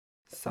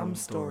Some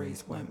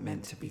stories weren't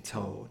meant to be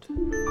told.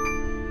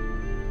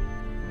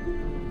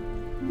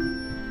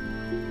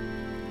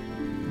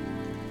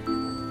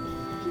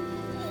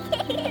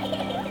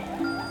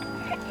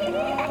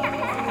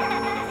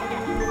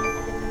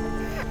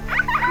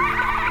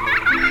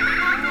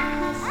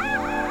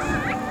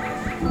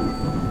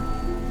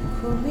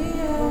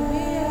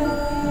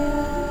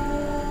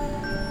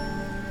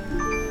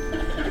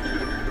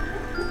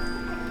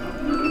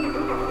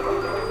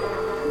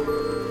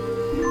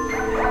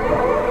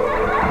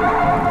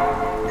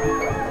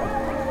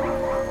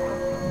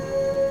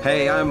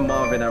 Hey, I'm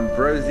Marvin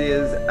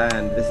Ambrosius,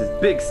 and this is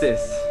Big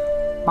Sis.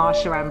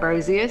 Marsha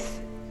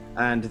Ambrosius.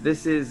 And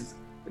this is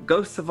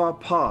Ghosts of Our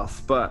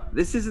Past, but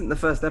this isn't the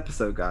first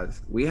episode,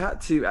 guys. We had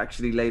to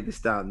actually lay this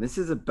down. This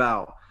is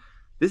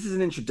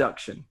an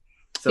introduction.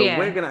 So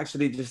we're going to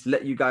actually just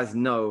let you guys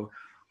know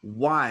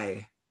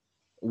why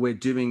we're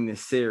doing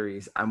this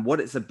series and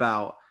what it's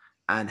about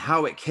and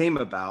how it came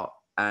about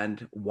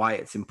and why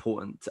it's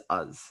important to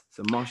us.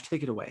 So Marsh,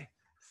 take it away.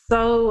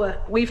 So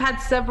we've had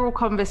several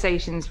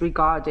conversations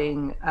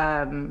regarding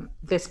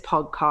this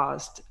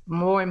podcast,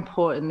 more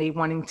importantly,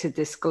 wanting to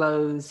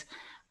disclose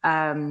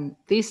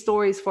these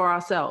stories for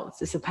ourselves.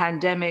 It's a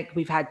pandemic,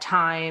 we've had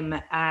time,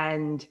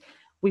 and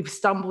we've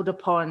stumbled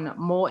upon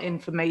more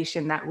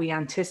information that we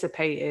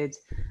anticipated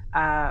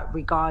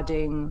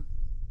regarding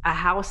a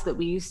house that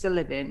we used to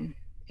live in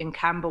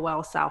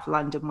Camberwell, South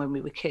London, when we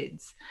were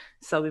kids.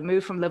 So we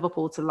moved from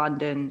Liverpool to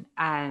London,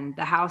 and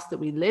the house that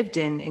we lived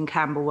in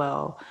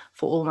Camberwell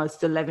for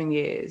almost 11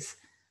 years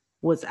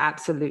was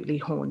absolutely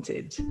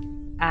haunted.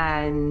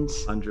 And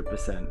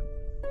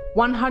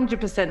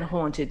 100%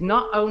 haunted.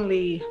 Not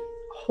only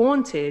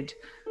haunted,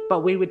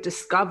 but we would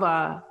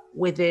discover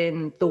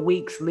within the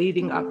weeks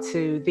leading up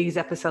to these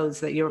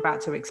episodes that you're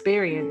about to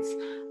experience,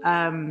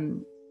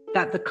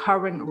 that the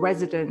current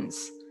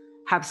residents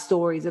have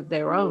stories of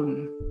their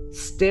own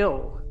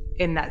still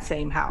in that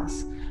same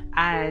house.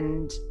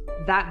 And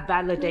that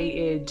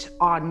validated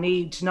our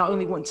need to not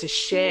only want to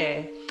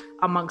share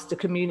amongst a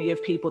community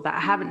of people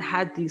that haven't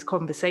had these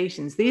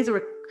conversations. These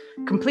are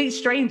complete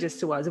strangers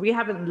to us. We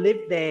haven't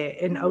lived there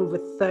in over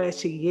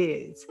 30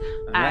 years.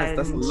 And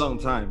that's a long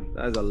time.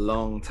 That is a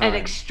long time. An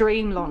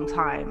extreme long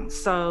time.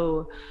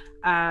 So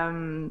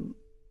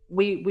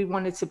we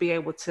wanted to be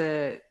able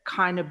to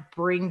kind of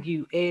bring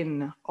you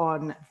in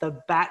on the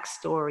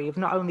backstory of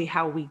not only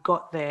how we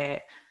got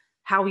there,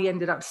 how we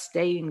ended up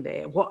staying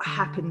there, what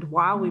happened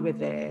while we were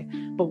there,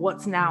 but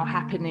what's now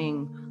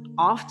happening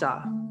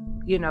after.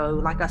 You know,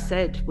 like I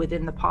said,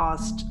 within the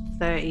past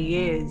 30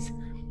 years,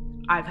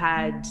 I've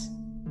had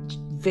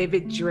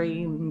vivid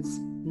dreams,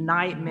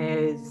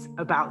 nightmares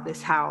about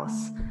this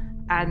house.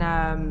 And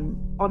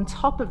on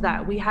top of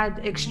that, we had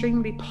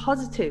extremely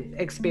positive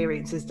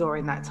experiences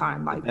during that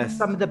time, like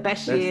some of the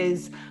best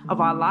years of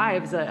our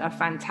lives, a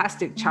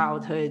fantastic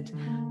childhood.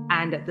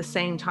 And at the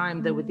same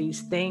time, there were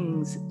these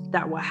things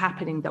that were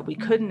happening that we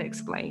couldn't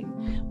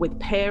explain, with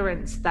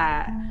parents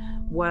that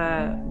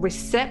were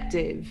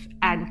receptive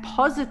and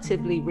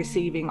positively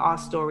receiving our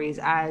stories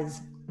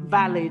as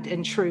valid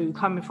and true,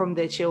 coming from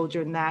their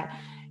children, that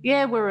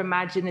we're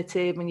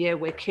imaginative and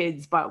we're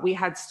kids, but we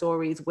had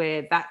stories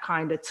where that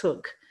kind of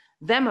took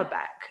them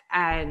aback.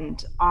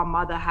 And our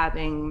mother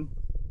having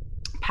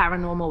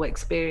paranormal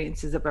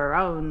experiences of her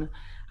own,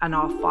 and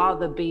our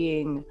father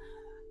being,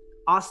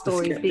 our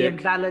stories being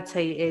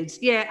validated.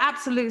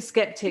 Absolute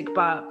skeptic,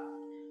 but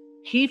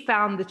he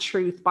found the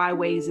truth by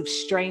ways of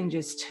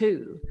strangers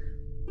too.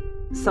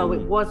 So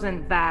it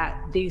wasn't that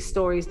these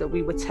stories that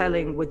we were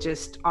telling were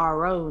just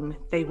our own,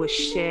 they were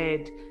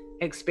shared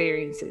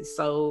experiences.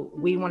 So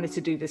we wanted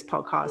to do this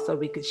podcast so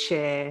we could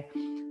share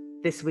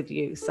this with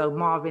you. So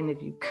Marvin,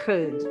 if you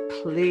could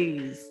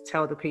please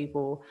tell the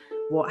people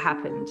what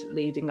happened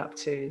leading up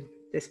to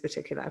this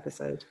particular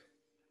episode.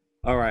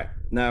 All right.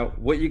 Now,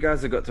 what you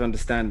guys have got to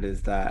understand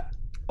is that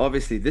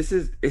obviously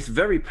it's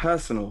very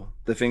personal,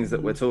 the things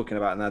that we're talking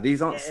about now.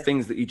 These aren't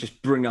things that you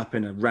just bring up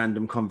in a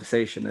random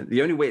conversation. And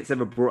the only way it's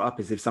ever brought up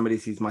is if somebody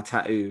sees my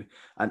tattoo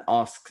and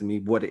asks me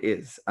what it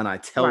is, and I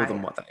tell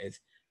them what that is.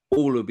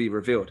 All will be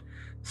revealed.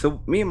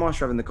 So me and Marsha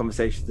having the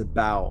conversations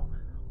about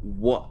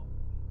what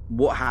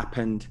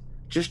happened,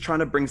 just trying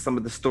to bring some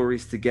of the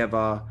stories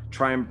together,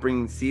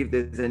 see if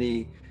there's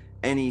any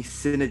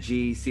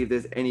synergy, see if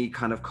there's any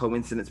kind of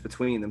coincidence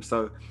between them.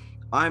 So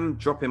I'm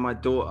dropping my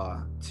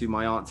daughter to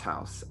my aunt's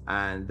house,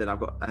 and then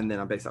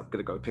I'm basically going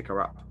to go pick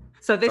her up.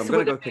 So this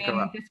would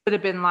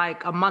have been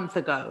like a month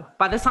ago.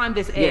 By the time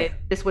this aired,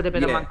 this would have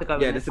been a month ago.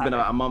 Yeah, this would have been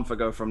a month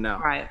ago from now.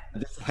 Right.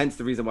 Hence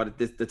the reason why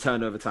the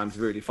turnover time is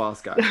really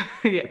fast, guys.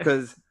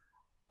 Because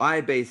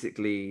I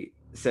basically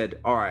said,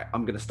 all right,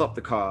 I'm going to stop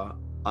the car.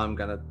 I'm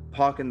going to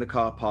park in the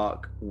car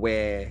park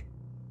where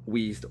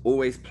we used to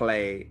always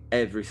play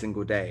every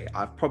single day.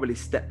 I've probably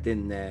stepped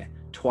in there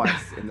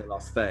twice in the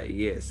last 30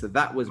 years. So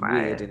that was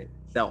weird in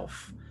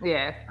itself.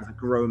 Yeah. As a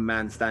grown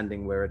man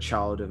standing where a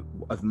child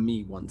of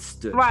me once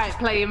stood. Right,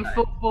 playing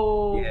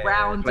football,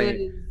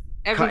 rounders,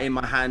 cutting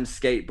my hand,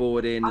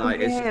 skateboarding,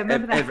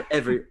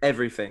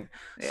 everything.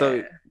 Yeah.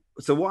 So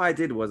So what I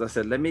did was I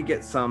said, let me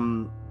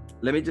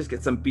just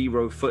get some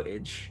B-roll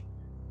footage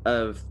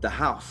of the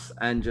house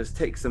and just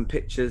take some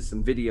pictures,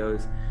 some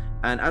videos.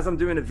 And as I'm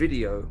doing a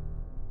video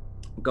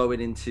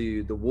going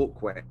into the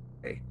walkway,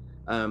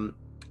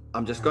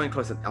 I'm just going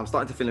closer. I'm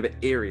starting to feel a bit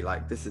eerie,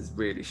 like this is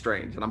really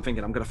strange. And I'm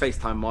thinking, I'm going to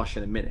FaceTime Marsha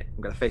in a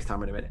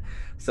minute.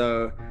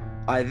 So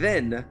I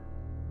then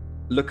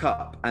look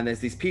up and there's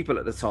these people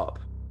at the top.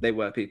 They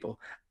were people.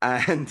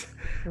 And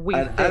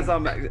as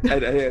I'm, they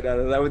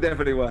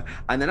definitely were.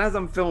 And then as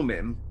I'm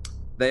filming,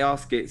 they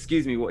ask,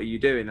 excuse me, what are you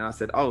doing? And I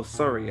said, oh,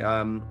 sorry.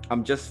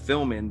 I'm just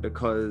filming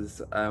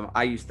because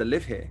I used to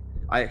live here.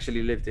 I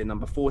actually lived in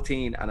number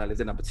 14 and I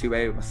lived in number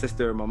 2A with my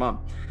sister and my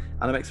mum.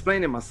 And I'm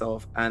explaining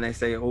myself and they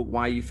say, oh,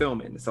 why are you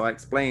filming? So I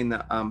explain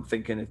that I'm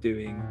thinking of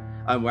doing,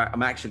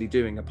 I'm actually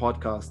doing a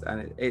podcast,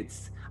 and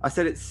I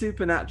said, it's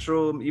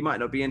supernatural. You might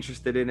not be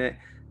interested in it.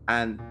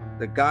 And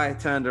the guy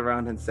turned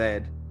around and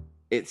said,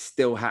 it's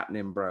still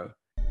happening, bro.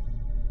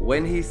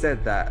 When he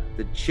said that,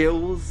 the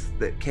chills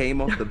that came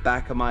off the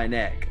back of my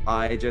neck,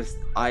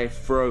 I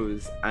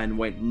froze and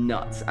went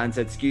nuts and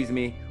said, excuse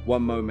me,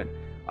 one moment.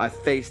 I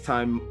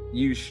FaceTime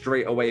you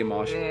straight away,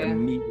 Marsha,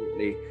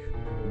 immediately.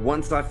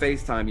 Once I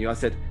FaceTime you, I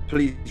said,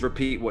 please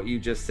repeat what you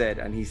just said.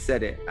 And he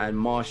said it, and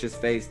Marsha's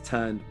face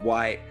turned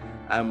white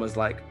and was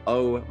like,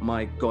 oh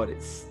my God,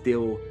 it's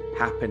still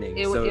happening.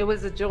 It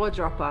was a jaw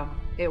dropper.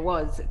 It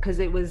was, because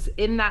it was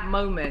in that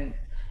moment.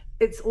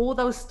 It's all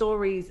those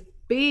stories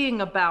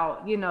being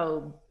about,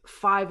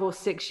 5 or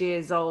 6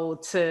 years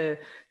old to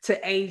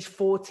age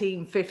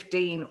 14,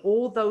 15,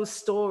 all those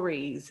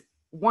stories.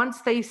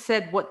 Once they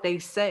said what they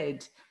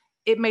said,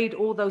 it made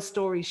all those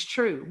stories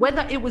true,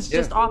 whether it was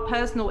just our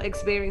personal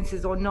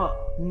experiences or not.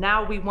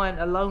 Now we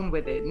weren't alone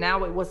with it.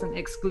 Now it wasn't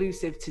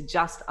exclusive to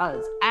just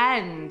us.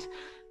 And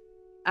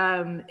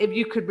if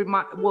you could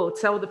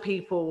tell the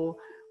people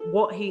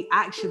what he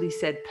actually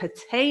said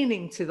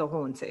pertaining to the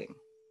haunting.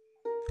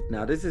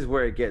 Now, this is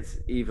where it gets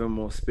even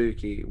more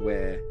spooky,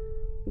 where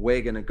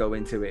we're going to go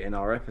into it in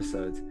our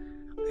episodes.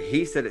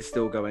 He said it's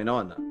still going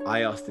on.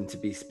 I asked him to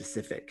be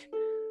specific.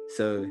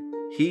 So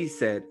he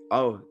said,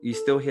 oh, you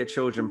still hear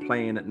children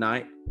playing at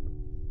night?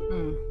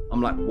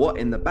 I'm like, what,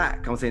 in the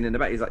back? I'm saying in the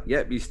back. He's like,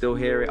 yep, you still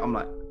hear it. I'm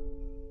like,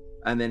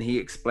 and then he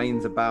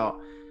explains about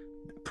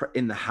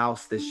in the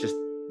house,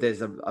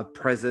 there's a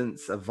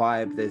presence, a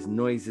vibe, there's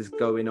noises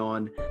going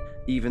on,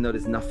 even though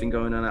there's nothing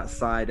going on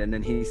outside. And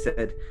then he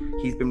said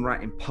he's been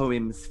writing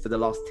poems for the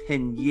last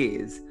 10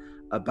 years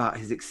about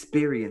his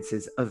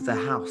experiences of the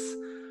house.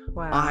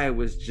 Wow. I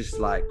was just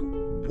like,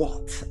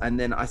 what? And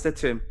then I said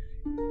to him,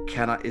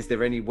 is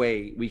there any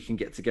way we can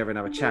get together and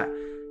have a chat?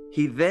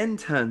 He then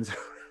turns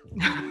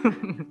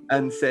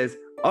and says,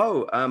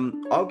 oh,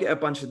 I'll get a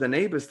bunch of the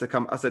neighbors to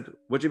come. I said,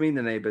 what do you mean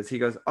the neighbors? He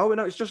goes, oh,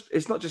 no,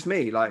 it's not just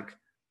me. Like,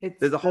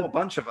 there's a whole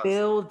bunch of us.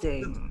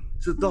 Building.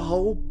 So the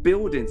whole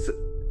building. So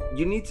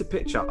you need to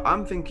picture,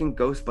 I'm thinking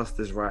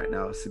Ghostbusters right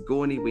now.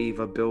 Sigourney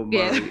Weaver, Bill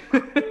Murray.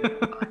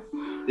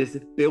 This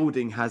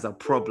building has a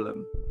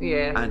problem.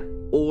 Yeah.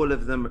 And all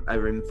of them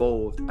are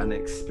involved and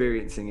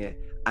experiencing it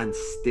and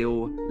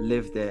still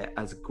live there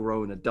as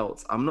grown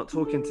adults. I'm not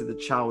talking to the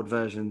child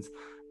versions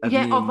of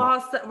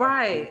us,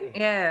 right?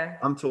 Yeah.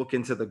 I'm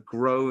talking to the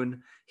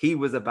grown. He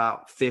was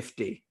about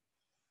 50.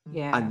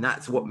 Yeah. And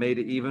that's what made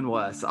it even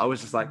worse. I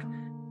was just like,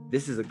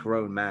 this is a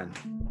grown man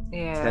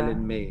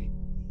telling me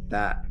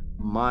that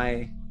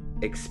my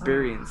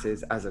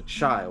experiences as a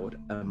child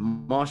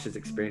and Marsha's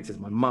experiences,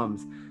 my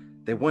mum's,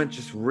 they weren't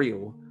just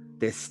real,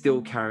 they're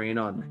still carrying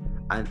on.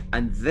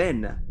 And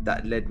then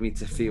that led me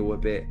to feel a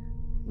bit,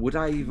 would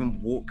I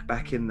even walk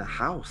back in the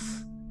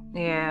house?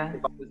 Yeah.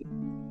 If I was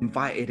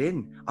invited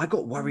in. I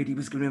got worried he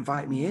was going to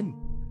invite me in.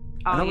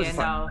 And I was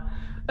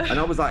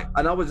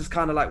just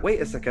kind of like,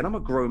 wait a second, I'm a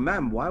grown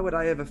man. Why would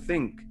I ever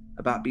think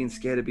about being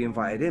scared to be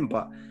invited in?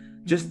 But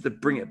just to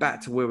bring it back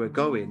to where we're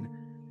going,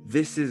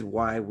 this is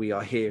why we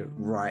are here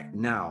right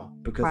now.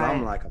 Because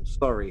I'm like, I'm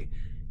sorry,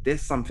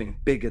 there's something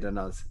bigger than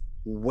us,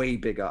 way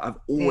bigger. I've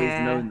always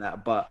known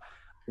that. But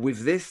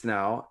with this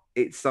now,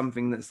 it's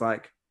something that's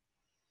like,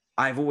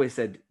 I've always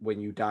said,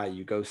 when you die,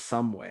 you go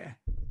somewhere.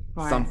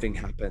 Right. Something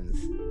happens.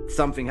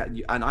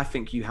 And I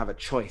think you have a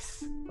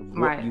choice of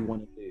what you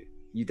want to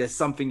do. There's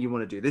something you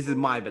want to do. This is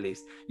my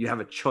beliefs. You have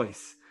a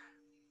choice.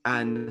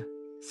 And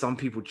some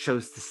people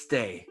chose to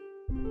stay.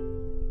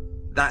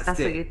 That's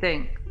it. What you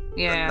think.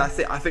 Yeah. That's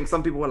it. I think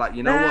some people were like,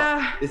 you know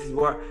what?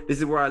 This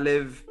is where I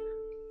live.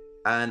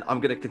 And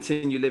I'm going to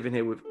continue living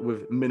here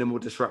with minimal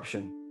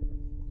disruption.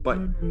 But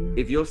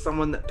if you're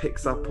someone that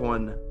picks up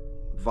on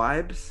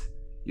vibes,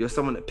 you're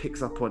someone that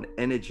picks up on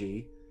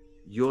energy,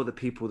 you're the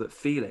people that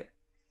feel it.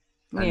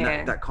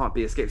 And that can't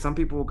be escaped. Some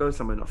people will go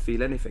somewhere and not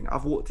feel anything.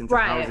 I've walked into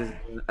houses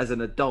as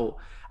an adult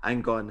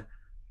and gone,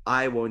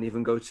 I won't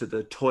even go to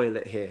the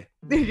toilet here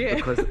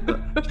because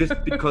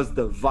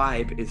the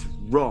vibe is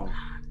wrong.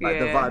 Like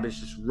the vibe is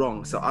just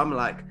wrong. So I'm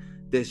like,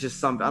 there's just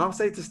something. And I'll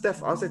say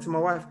to my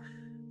wife,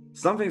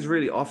 something's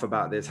really off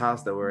about this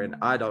house that we're in.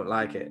 I don't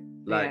like it.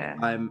 Like Yeah.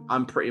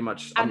 I'm pretty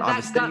much. And I'm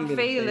either that staying gut in the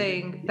same-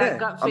 feeling, Yeah, that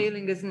gut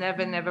feeling is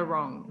never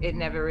wrong. It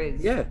never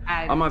is. Yeah,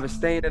 And I'm either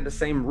staying in the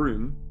same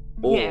room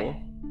or yeah.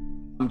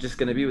 I'm just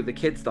gonna be with the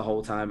kids the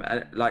whole time.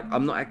 And like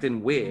I'm not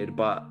acting weird,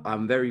 but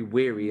I'm very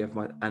weary of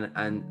my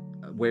and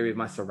wary of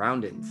my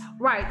surroundings.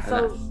 Right.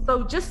 And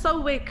So just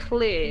so we're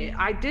clear,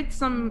 I did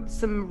some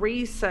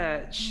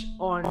research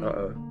on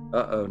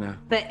now.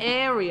 the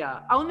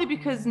area, only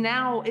because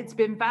now it's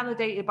been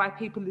validated by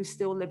people who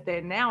still live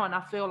there now, and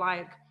I feel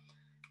like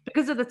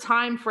because of the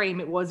time frame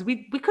it was,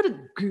 we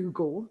couldn't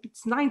Google.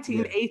 It's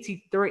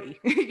 1983,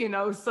 you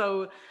know.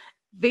 So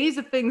these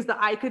are things that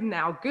I could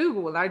now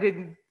Google, and I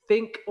didn't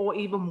think or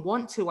even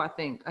want to. I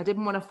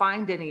didn't want to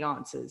find any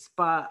answers,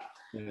 but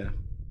Yeah.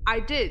 I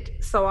did.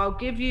 So I'll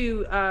give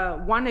you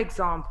one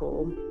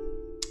example,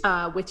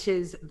 which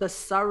is the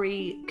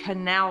Surrey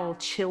Canal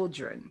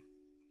children.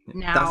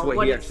 Now, That's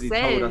what he actually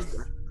told us.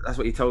 says- That's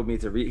what he told me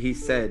to read. He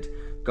said,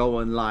 "Go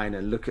online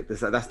and look at this."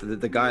 That's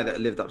the guy that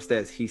lived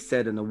upstairs. He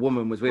said, and a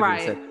woman was with him.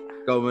 Right. Said,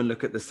 "Go and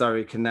look at the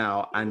Surrey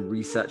Canal and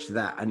research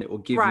that, and it will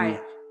give you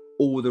Right.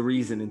 all the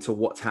reason into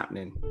what's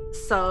happening."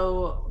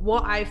 So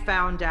what I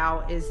found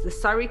out is the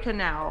Surrey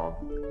Canal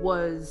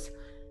was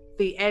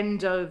the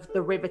end of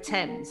the River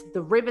Thames.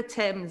 The River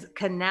Thames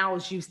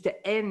canals used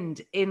to end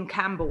in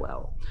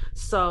Camberwell.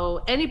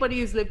 So anybody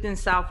who's lived in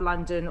South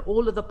London,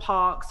 all of the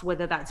parks,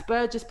 whether that's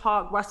Burgess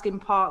Park, Ruskin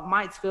Park,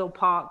 Mitesfield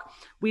Park,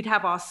 we'd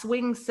have our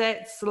swing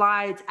sets,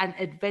 slides, and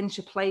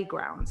adventure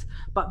playgrounds.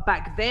 But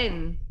back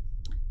then,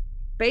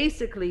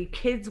 basically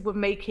kids were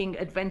making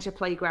adventure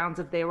playgrounds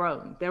of their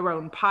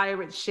own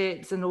pirate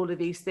ships and all of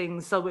these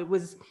things. So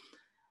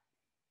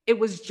it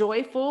was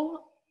joyful.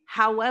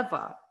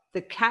 However,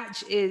 the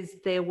catch is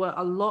there were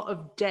a lot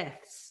of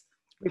deaths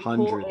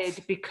reported Hundreds.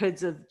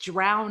 because of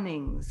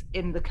drownings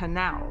in the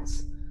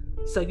canals.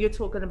 So you're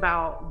talking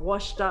about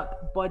washed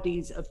up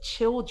bodies of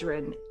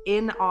children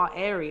in our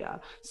area.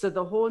 So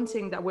the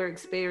haunting that we're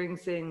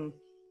experiencing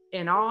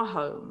in our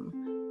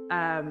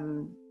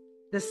home,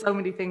 there's so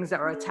many things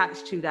that are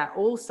attached to that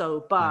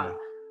also, but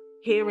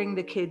hearing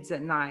the kids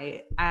at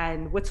night,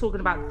 and we're talking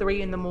about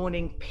 3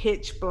 a.m,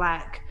 pitch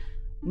black,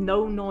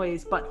 no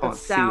noise, but the Can't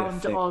see a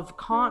sound thing. of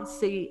can't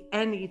see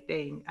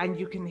anything, and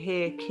you can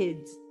hear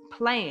kids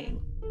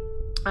playing.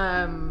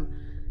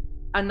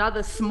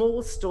 Another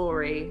small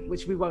story,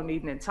 which we won't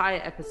need an entire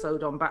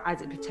episode on, but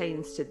as it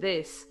pertains to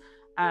this,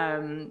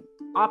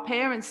 our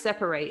parents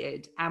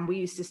separated and we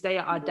used to stay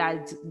at our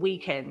dad's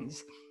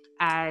weekends.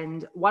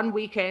 And one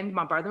weekend,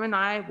 my brother and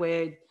I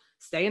were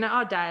staying at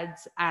our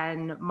dad's,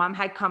 and mum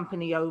had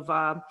company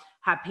over,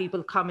 had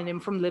people coming in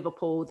from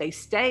Liverpool. They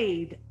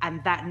stayed,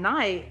 and that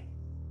night,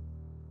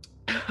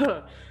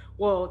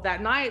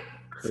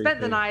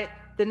 spent the night.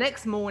 The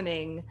next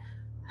morning,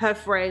 her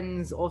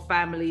friends or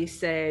family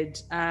said,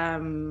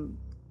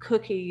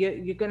 Cookie,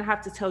 you're going to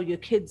have to tell your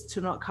kids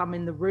to not come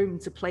in the room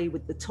to play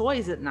with the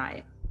toys at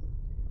night.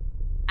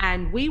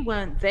 And we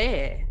weren't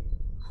there,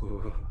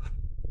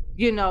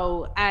 you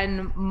know,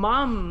 and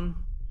mum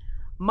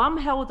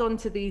held on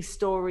to these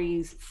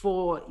stories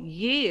for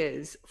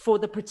years for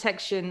the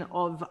protection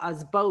of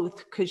us both,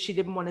 because she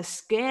didn't want to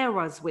scare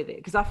us with it.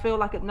 Because I feel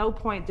like at no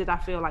point did I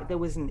feel like there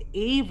was an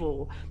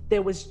evil.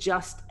 There was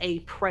just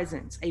a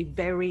presence, a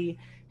very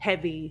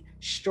heavy,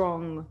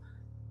 strong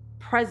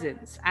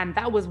presence. And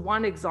that was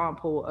one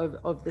example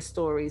of the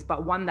stories,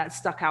 but one that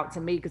stuck out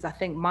to me because I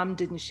think mum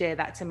didn't share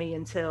that to me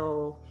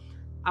until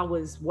I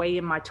was way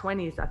in my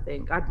 20s, I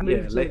think. I'd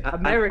moved to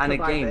America and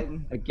by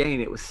then.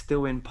 again, it was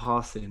still in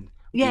passing.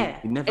 Yeah,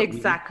 we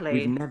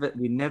exactly.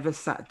 We never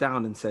sat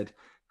down and said,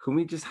 can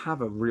we just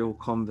have a real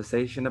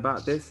conversation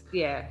about this?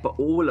 Yeah. But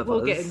all of us,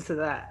 we'll get into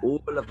that.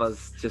 All of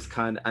us just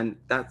kind of, and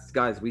that's,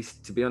 guys,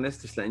 to be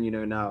honest, just letting you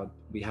know now,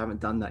 we haven't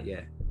done that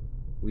yet.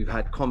 We've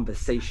had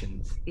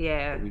conversations.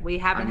 Yeah, we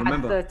haven't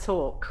had the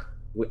talk.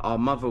 Our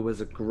mother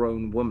was a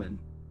grown woman.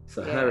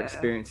 So her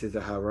experiences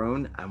are her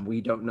own, and we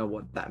don't know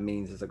what that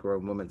means as a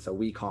grown woman. So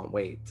we can't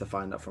wait to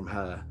find out from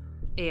her.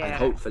 Yeah. And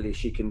hopefully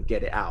she can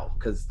get it out,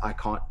 because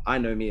I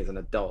know me as an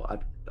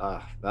adult.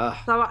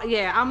 So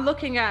yeah, I'm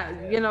looking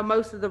at,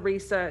 most of the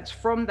research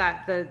from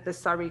that, the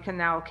Surrey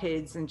Canal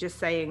kids, and just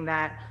saying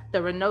that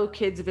there are no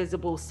kids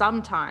visible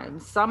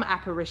sometimes, some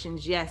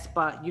apparitions, yes,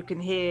 but you can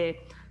hear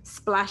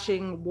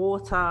splashing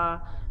water,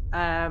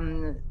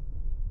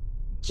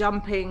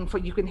 jumping,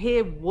 you can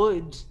hear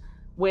wood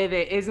where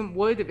there isn't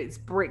wood, if it's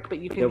brick, but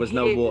you can There was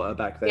no water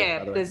back there.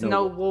 Yeah, there's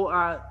no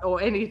water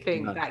or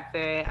anything back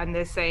there. And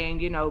they're saying,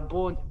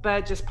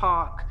 Burgess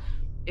Park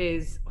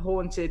is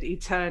haunted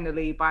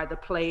eternally by the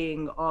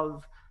playing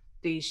of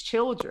these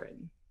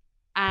children.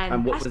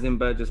 And what was in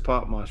Burgess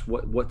Park, Marsh?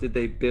 What did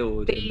they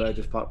build in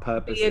Burgess Park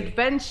purposely? The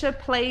adventure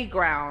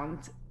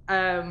playground.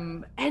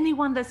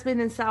 Anyone that's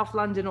been in South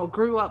London or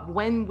grew up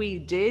when we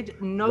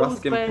did knows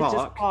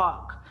Burgess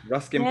Park.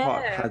 Ruskin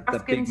Park had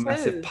the big,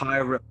 massive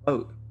pirate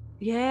boat.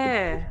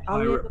 Yeah.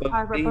 The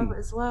pirate boat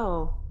as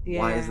well.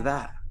 Yeah. Why is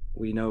that?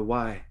 We know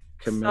why.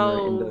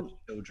 Commemorating those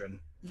children.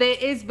 there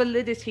is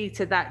validity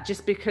to that,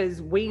 just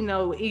because we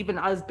know, even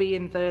us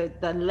being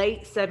the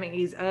late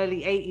 70s,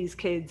 early 80s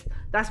kids,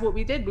 that's what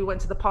we did. We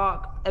went to the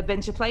park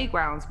adventure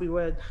playgrounds. We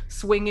were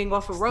swinging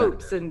off of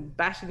ropes and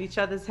bashing each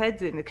other's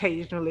heads in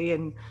occasionally,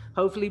 and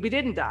hopefully we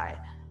didn't die.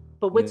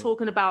 But we're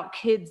talking about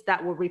kids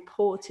that were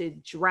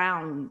reported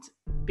drowned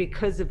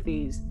because of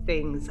these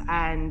things.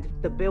 And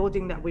the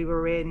building that we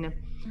were in,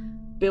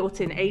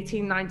 built in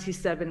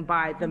 1897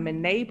 by the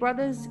Manet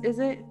brothers, is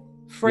it?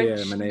 French.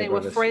 Yeah, Manet they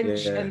brothers. were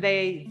French, and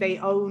they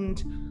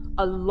owned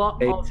a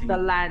lot of the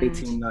land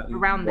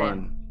around there.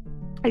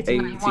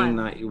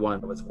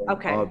 1891 was when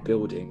our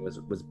building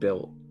was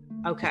built.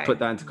 Okay. Just put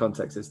that into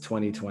context, it's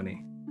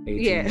 2020.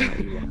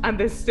 1891. Yeah. And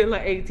there's still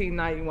an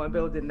 1891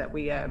 building that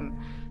we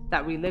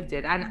lived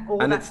in, and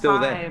all and that it's still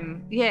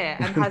time, there.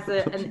 And has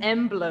an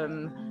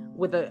emblem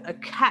with a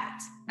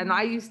cat. And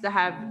I used to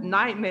have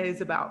nightmares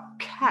about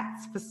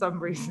cats for some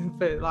reason.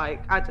 For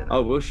like, I don't know.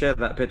 Oh, we'll share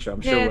that picture. I'm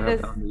sure we'll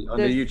have that on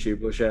the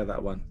YouTube. We'll share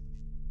that one.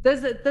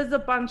 There's a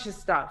bunch of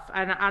stuff,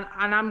 and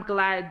I'm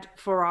glad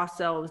for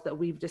ourselves that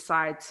we've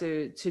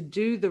decided to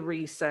do the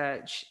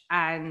research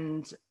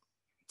and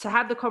to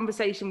have the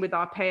conversation with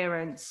our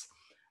parents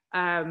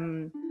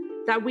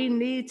that we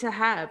need to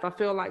have. I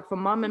feel like for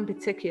Mum in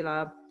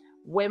particular,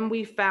 when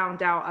we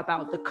found out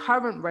about the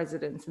current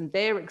residents and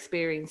their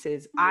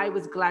experiences, I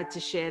was glad to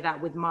share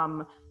that with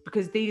Mum,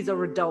 because these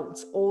are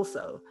adults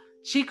also.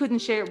 She couldn't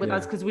share it with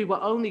us because we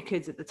were only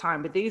kids at the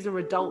time, but these are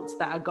adults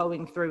that are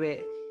going through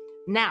it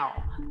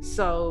now.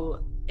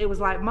 So it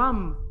was like,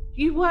 Mum,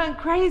 you weren't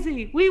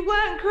crazy. We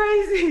weren't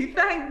crazy.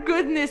 Thank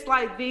goodness.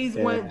 Like, these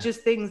weren't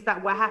just things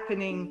that were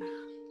happening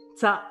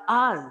to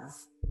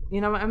us. You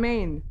know what I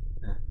mean?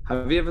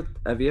 Have you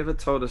ever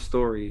told a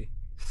story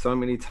so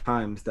many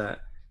times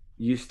that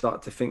you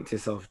start to think to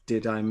yourself,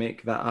 did I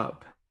make that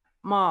up?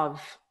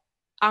 Marv,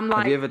 I'm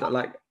like, have you ever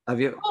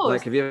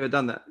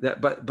done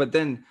that? But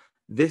then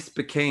this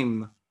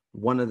became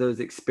one of those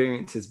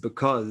experiences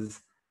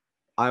because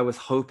I was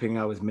hoping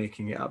I was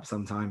making it up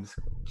sometimes,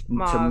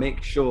 Marv, to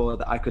make sure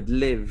that I could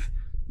live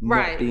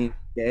not being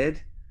scared.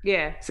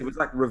 Yeah. So it was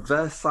like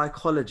reverse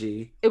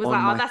psychology. It was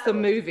like, oh, that's a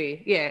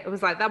movie. Yeah. It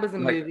was like, that was a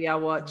movie I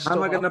watched. How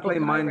am I going to play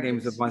mind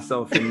games with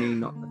myself and me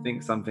not to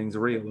think something's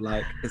real?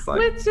 Like, it's like,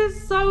 which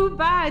is so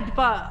bad,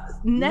 but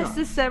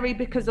necessary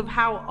because of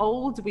how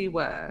old we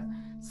were.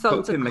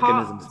 So to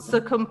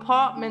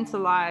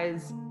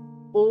compartmentalize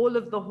all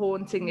of the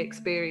haunting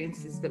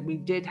experiences that we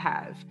did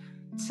have,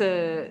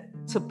 to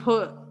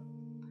put.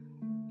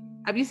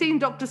 Have you seen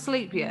Dr.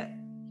 Sleep yet?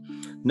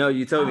 No,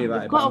 you told me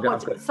about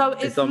it. So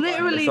it's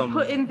literally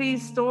putting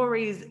these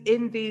stories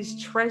in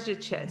these treasure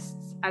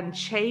chests and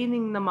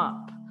chaining them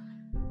up.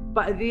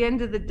 But at the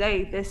end of the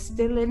day, they're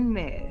still in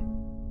there.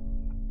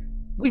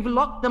 We've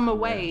locked them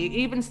away,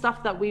 even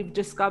stuff that we've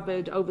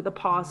discovered over the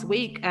past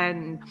week.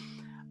 And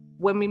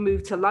when we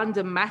moved to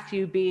London,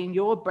 Matthew being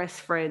your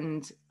best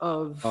friend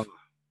of,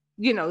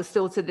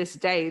 still to this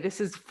day, this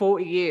is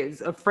 40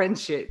 years of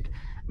friendship.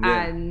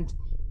 Yeah. And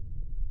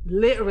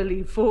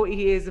literally 40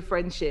 years of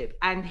friendship,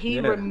 and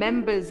he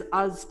remembers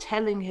us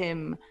telling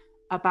him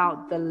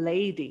about the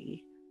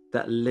lady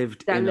that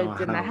lived in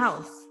the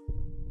house.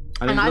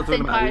 And he's not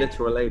talking about a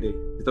literal lady.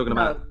 He's talking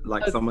about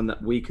like someone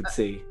that we could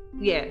see.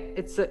 Yeah,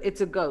 it's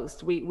a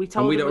ghost. We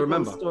told him a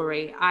ghost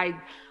story.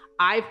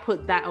 I've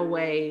put that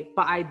away,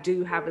 but I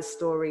do have a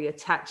story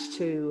attached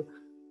to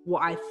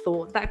what I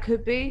thought that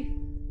could be.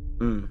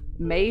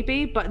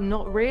 Maybe, but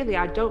not really.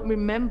 I don't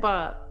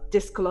remember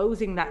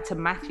disclosing that to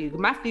Matthew.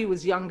 Matthew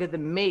was younger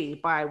than me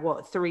by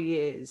 3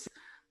 years.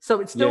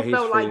 So it still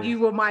felt like you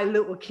were my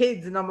little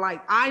kids. And I'm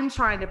like, I'm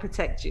trying to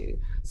protect you.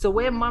 So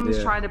where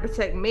Mum's trying to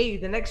protect me,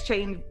 the next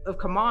chain of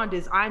command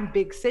is I'm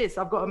big sis.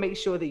 I've got to make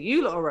sure that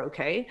you lot are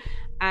okay.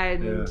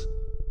 And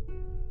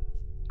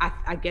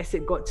I guess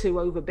it got too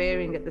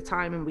overbearing at the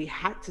time, and we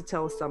had to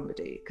tell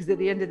somebody, because at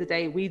the end of the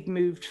day, we'd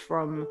moved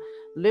from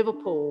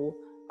Liverpool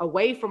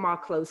away from our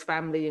close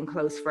family and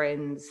close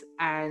friends,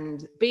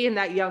 and being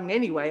that young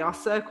anyway, our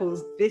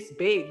circle's this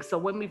big. So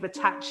when we've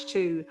attached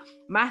to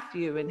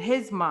Matthew and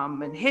his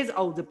mum and his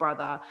older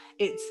brother,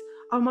 it's,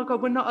 oh my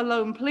God, we're not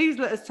alone. Please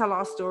let us tell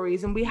our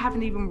stories. And we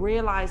haven't even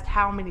realized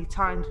how many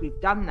times we've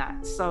done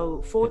that.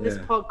 So for this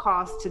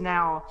podcast to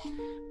now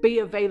be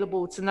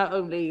available to not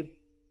only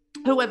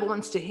whoever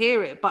wants to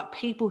hear it, but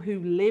people who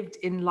lived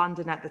in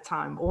London at the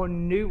time or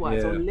knew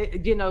us or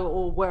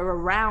were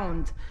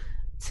around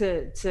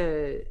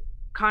to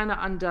kind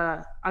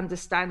of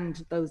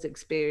understand those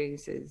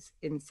experiences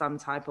in some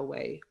type of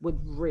way would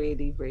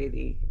really,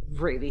 really,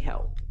 really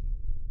help.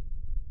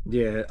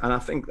 Yeah, and I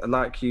think,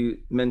 like you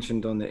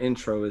mentioned on the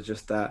intro, is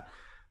just that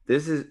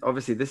this is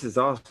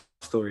our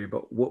story,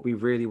 but what we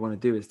really want to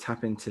do is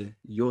tap into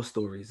your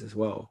stories as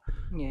well.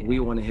 Yeah. We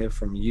want to hear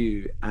from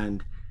you,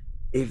 and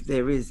if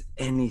there is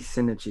any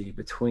synergy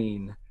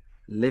between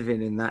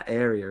living in that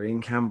area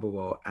in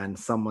Camberwell and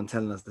someone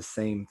telling us the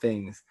same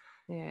things,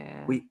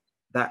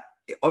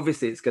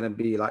 obviously it's going to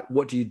be like,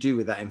 what do you do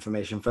with that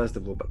information first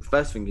of all? But the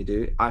first thing you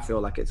do, I feel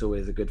like it's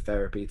always a good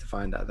therapy to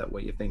find out that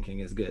what you're thinking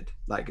is good,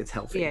 like it's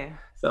healthy. Yeah.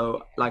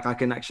 So like I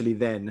can actually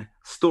then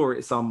store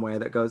it somewhere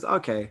that goes,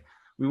 okay,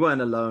 we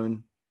weren't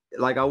alone.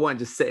 Like I wasn't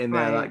just sitting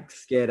there like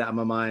scared out of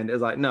my mind. It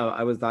was like, no,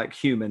 I was like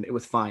human. It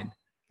was fine.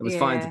 It was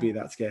fine to be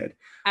that scared.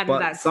 And but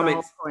that's the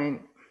whole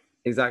point.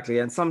 Exactly.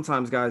 And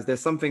sometimes, guys,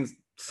 there's some things,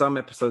 some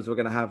episodes we're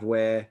going to have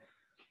where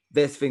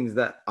there's things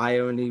that I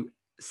only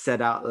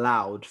said out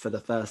loud for the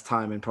first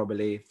time in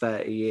probably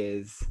 30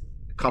 years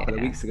a couple of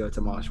weeks ago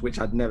to Marsh, which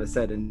I'd never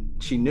said,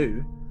 and she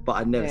knew, but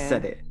I'd never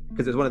said it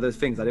because it was one of those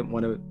things I didn't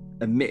want to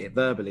admit it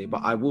verbally,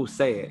 but I will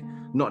say it,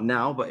 not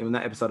now, but in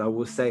that episode I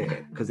will say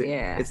it because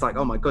it's like,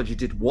 oh my god, you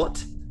did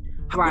what?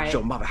 How could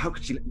your mother, how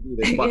could she let you do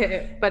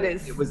this? But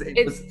it's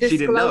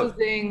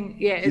disclosing,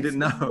 she didn't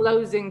know. It's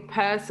disclosing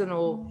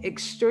personal,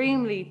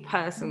 extremely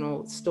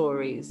personal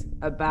stories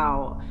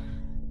about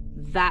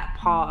that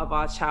part of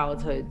our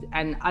childhood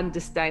and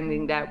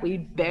understanding that we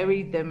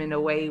buried them in a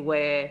way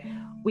where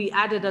we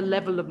added a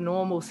level of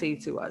normalcy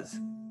to us.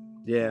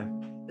 Yeah.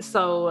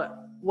 So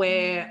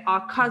where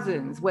our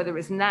cousins, whether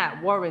it's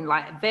Nat, Warren,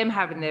 like them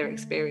having their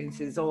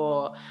experiences,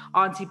 or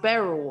Auntie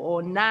Beryl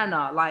or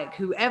Nana, like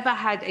whoever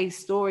had a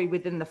story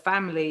within the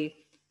family,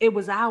 it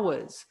was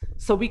ours.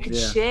 So we could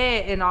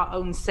share in our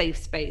own safe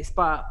space.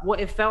 But what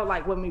it felt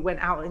like when we went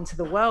out into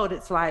the world,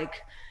 it's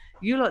like,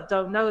 you lot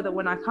don't know that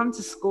when I come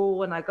to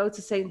school and I go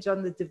to St.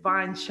 John the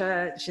Divine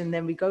Church, and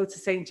then we go to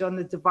St. John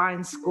the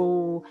Divine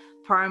School,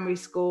 primary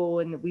school,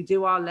 and we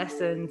do our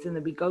lessons, and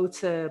then we go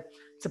to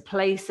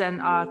Play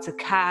Center, to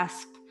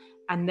CASP.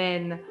 And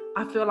then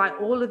I feel like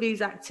all of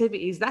these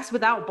activities, that's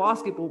without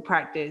basketball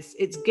practice.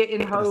 It's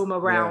getting home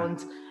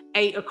around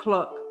 8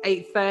 o'clock,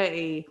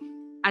 8:30.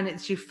 And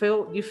it's you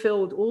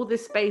filled all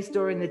this space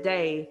during the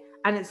day.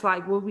 And it's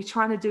like, well, we're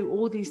trying to do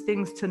all these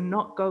things to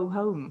not go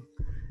home.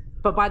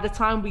 But by the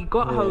time we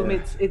got home,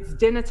 it's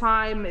dinner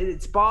time,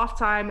 it's bath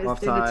time,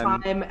 it's dinner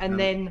time, and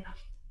then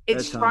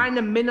it's trying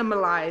to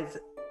minimalize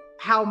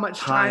how much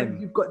time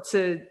you've got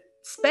to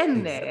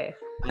spend there.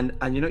 And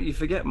you know what you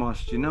forget,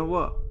 Marsh? Do you know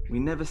what? We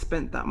never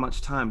spent that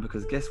much time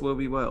because guess where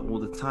we were all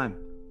the time?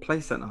 Play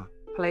Center.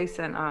 Play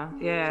Center,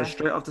 yeah. So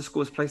straight after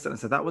school is Play Center.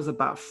 So that was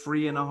about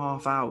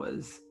 3.5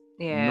 hours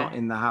not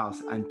in the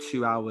house and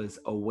 2 hours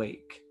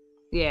awake.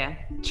 Yeah,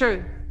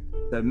 true.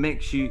 So it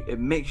makes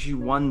you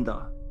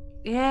wonder.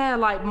 Yeah,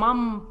 like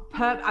mum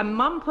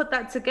put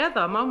that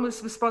together. Mum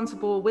was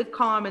responsible with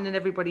Carmen and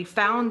everybody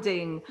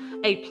founding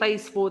a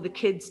place for the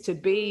kids to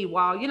be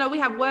while, we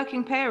have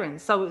working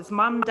parents. So it's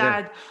mum,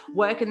 dad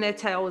working their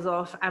tails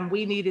off, and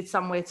we needed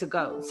somewhere to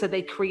go. So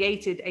they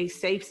created a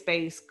safe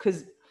space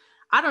because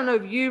I don't know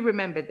if you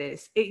remember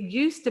this. It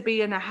used to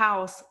be in a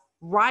house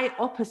right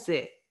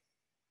opposite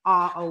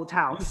our old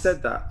house. You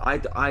said that. I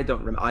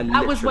don't remember.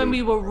 That was when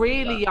we were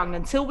really young.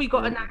 Until we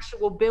got an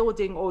actual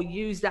building or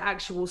used the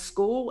actual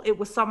school, it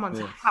was someone's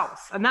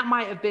house. And that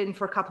might have been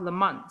for a couple of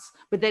months.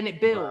 But then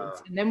it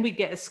builds. And then we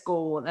get a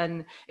school.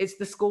 And it's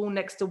the school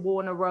next to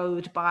Warner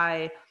Road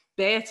by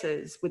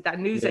Beaters with that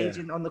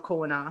newsagent on the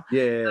corner.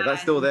 Yeah,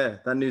 that's still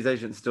there. That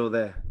newsagent's still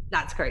there.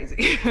 That's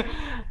crazy.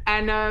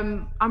 And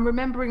I'm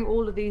remembering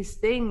all of these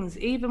things,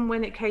 even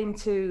when it came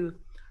to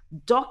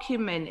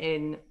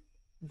documenting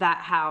that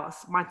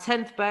house. My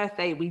 10th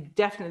birthday, we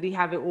definitely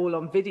have it all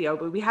on video,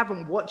 but we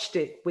haven't watched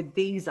it with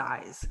these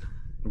eyes,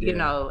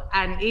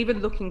 and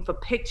even looking for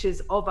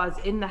pictures of us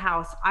in the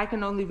house, I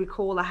can only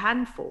recall a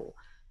handful.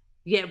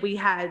 Yet we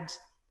had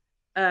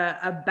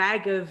a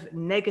bag of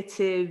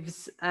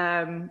negatives.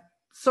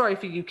 Sorry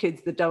for you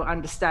kids that don't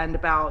understand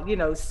about,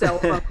 cell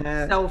phone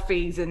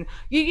selfies. And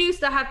you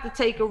used to have to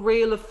take a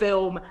reel of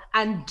film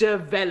and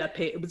develop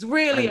it. It was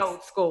really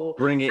old school.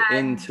 Bring it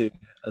into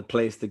a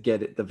place to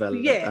get it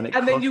developed. Yeah,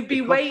 and then you'd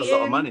be waiting. A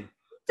lot of money.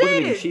 It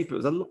wasn't even cheap. It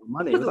was a lot of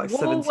money. It was like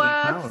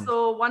 £17.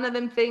 Or one of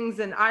them things.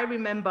 And I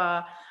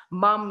remember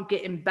mum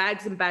getting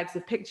bags and bags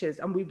of pictures,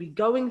 and we'd be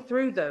going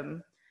through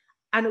them,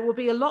 and it would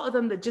be a lot of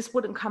them that just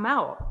wouldn't come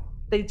out.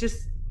 They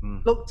just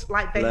looked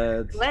like they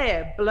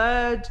had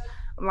blurred.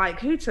 I'm like,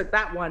 who took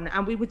that one?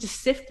 And we would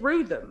just sift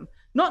through them,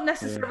 not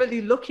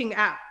necessarily looking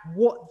at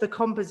what the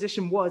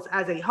composition was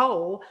as a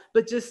whole,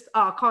 but just,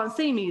 can't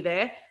see me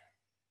there.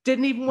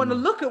 Didn't even want to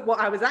look at what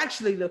I was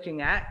actually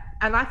looking at.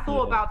 And I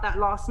thought about that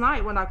last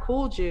night when I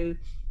called you.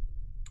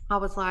 I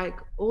was like,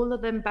 all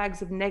of them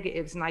bags of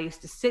negatives. And I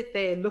used to sit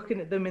there looking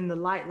at them in the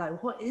light,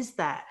 like, what is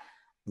that?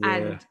 Yeah.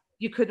 And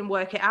you couldn't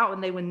work it out,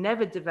 and they were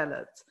never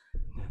developed.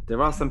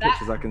 There are some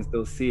pictures I can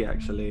still see,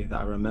 actually, that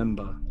I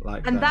remember.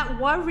 That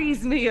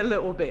worries me a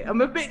little bit.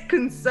 I'm a bit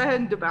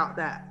concerned about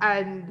that.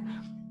 And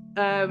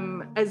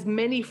as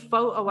many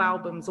photo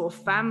albums or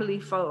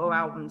family photo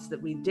albums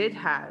that we did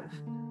have,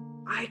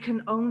 I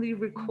can only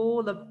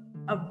recall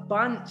a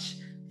bunch.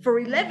 For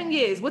 11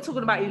 years, we're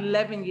talking about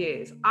 11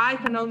 years, I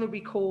can only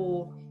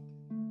recall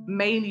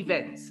main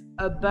events,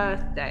 a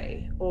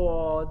birthday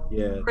or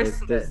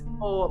Christmas,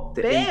 or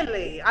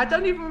barely. I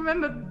don't even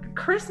remember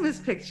Christmas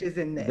pictures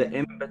in there.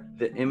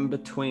 The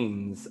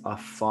in-betweens are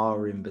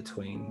far in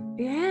between.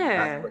 Yeah.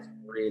 That's what's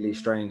really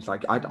strange.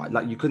 Like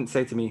like you couldn't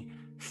say to me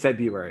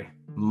February,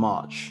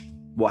 March,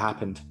 what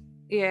happened?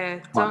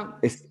 Yeah, But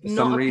it's for some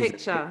not a reason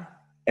picture.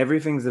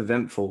 everything's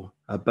eventful.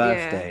 A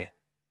birthday,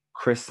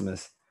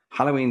 Christmas,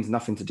 Halloween's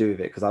nothing to do with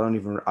it because I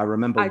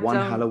remember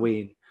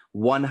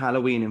one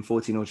Halloween in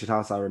 14 Orchard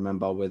House. I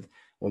remember when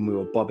we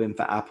were bobbing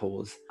for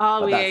apples.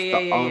 Oh, But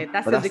yeah.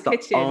 That's in the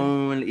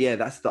kitchen.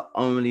 That's the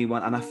only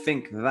one. And I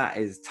think that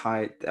is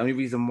tied. The only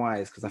reason why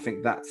is because I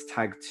think that's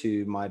tagged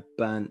to my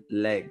burnt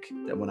leg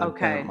when I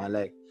burnt my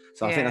leg.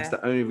 So I think that's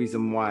the only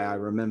reason why I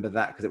remember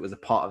that, because it was a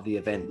part of the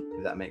event,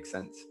 if that makes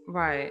sense.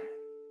 Right.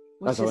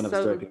 That's why I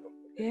never story people.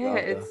 Yeah,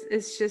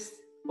 it's just,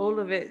 all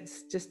of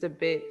it's just a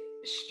bit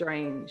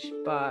strange,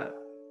 but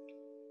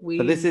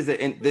this is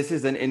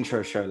an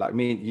intro show. Like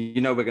me,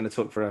 we're going to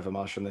talk forever,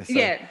 Marsh, on this. So.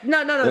 Yeah,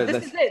 no.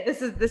 This is it.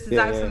 This is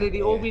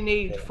absolutely all we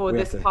need for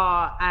this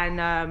part.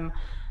 And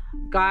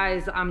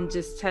guys, I'm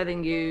just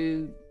telling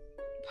you,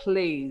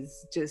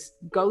 please just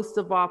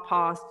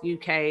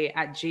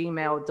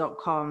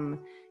ghostofourpastuk@gmail.com.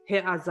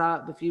 Hit us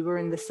up if you were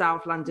in the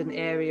South London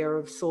area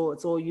of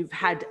sorts, or you've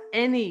had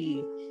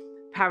any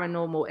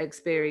paranormal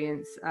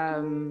experience.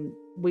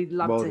 We'd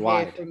love to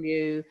hear from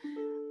you.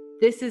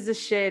 This is a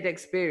shared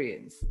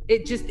experience.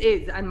 It just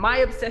is. And my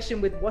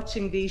obsession with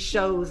watching these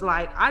shows,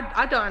 like,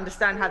 I don't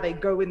understand how they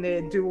go in there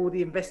and do all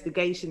the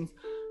investigations.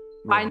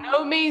 By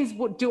no means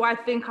do I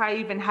think I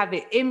even have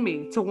it in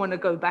me to want to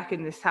go back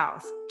in this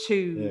house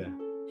to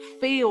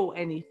feel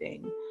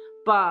anything.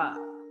 But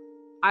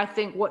I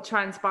think what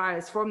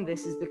transpires from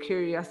this is the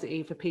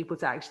curiosity for people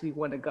to actually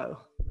want to go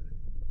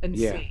and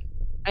see.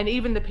 And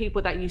even the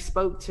people that you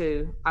spoke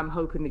to, I'm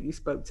hoping that you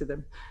spoke to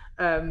them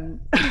at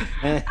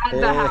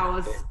the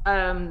house,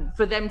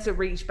 for them to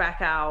reach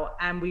back out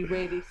and we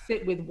really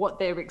sit with what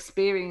they're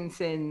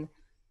experiencing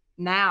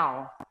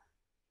now.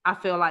 I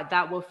feel like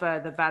that will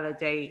further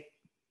validate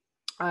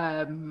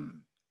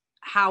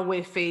how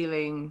we're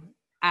feeling,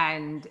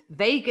 and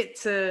they get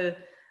to,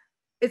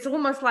 it's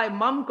almost like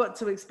mum got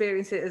to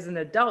experience it as an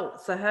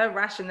adult. So her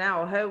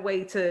rationale, her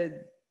way to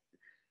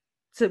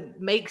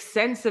make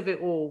sense of it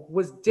all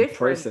was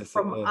different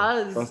from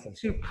us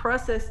to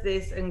process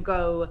this and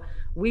go,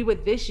 we were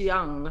this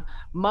young.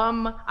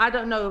 Mum, I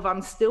don't know if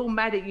I'm still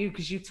mad at you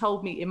because you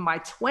told me in my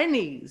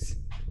 20s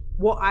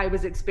what I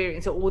was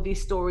experiencing, all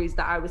these stories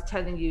that I was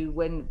telling you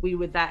when we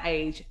were that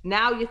age.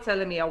 Now you're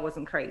telling me I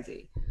wasn't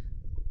crazy.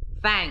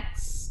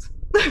 Thanks.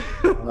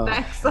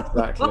 Thanks.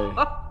 Exactly.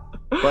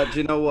 But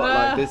you know what?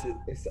 Like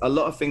it's a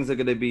lot of things are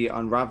going to be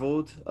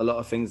unraveled. A lot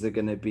of things are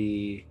going to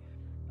be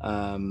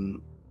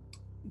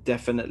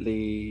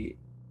definitely,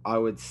 I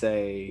would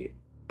say,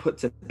 put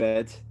to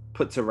bed,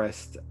 put to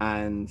rest,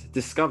 and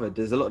discovered.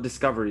 There's a lot of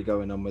discovery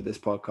going on with this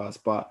podcast,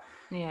 but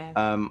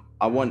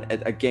I want,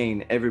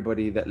 again,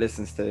 everybody that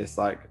listens to this,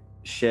 like,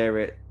 share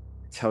it,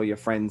 tell your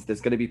friends.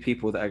 There's going to be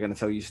people that are going to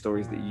tell you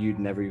stories that you'd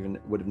never even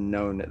would have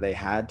known that they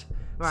had.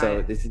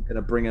 So this is going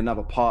to bring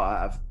another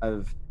part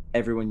of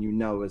everyone you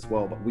know as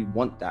well, but we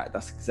want that.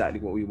 That's exactly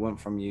what we want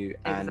from you.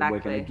 And we're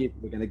going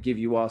to give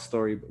you our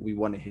story, but we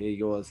want to hear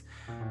yours.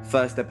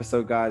 First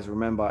episode, guys,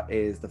 remember,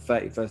 is the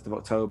 31st of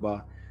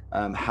October,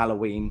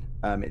 Halloween.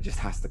 It just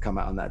has to come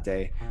out on that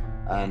day.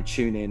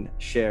 Tune in,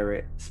 share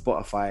it,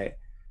 Spotify it.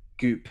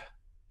 Goop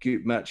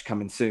merch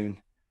coming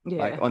soon.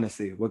 Like,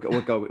 honestly, we're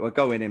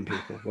going in,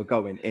 people. We're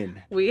going in.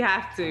 We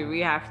have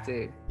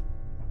to.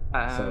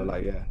 So,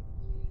 like,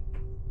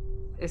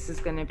 this is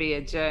going to be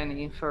a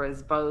journey for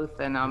us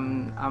both, and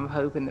I'm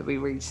hoping that we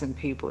reach some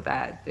people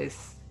that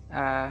this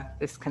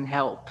can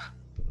help,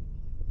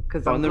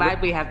 because I'm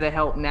glad we have the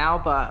help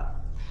now. But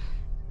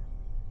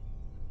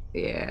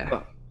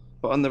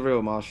but on the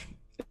real, Marsh,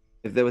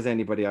 if there was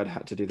anybody I'd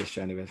had to do this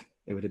journey with,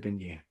 it would have been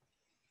you.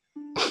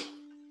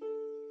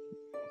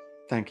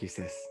 Thank you,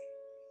 sis.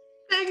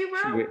 Thank you,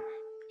 bro.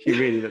 She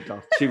really looked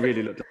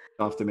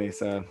after me.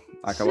 So,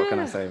 like, what can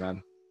I say,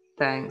 man?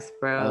 Thanks,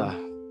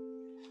 bro.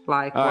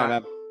 Like, all right,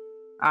 man.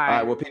 All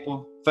right. Well,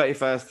 people,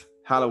 31st,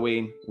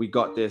 Halloween, we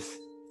got this.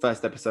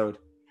 First episode,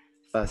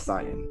 first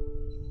sighting.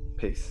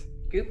 Peace.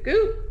 Goop.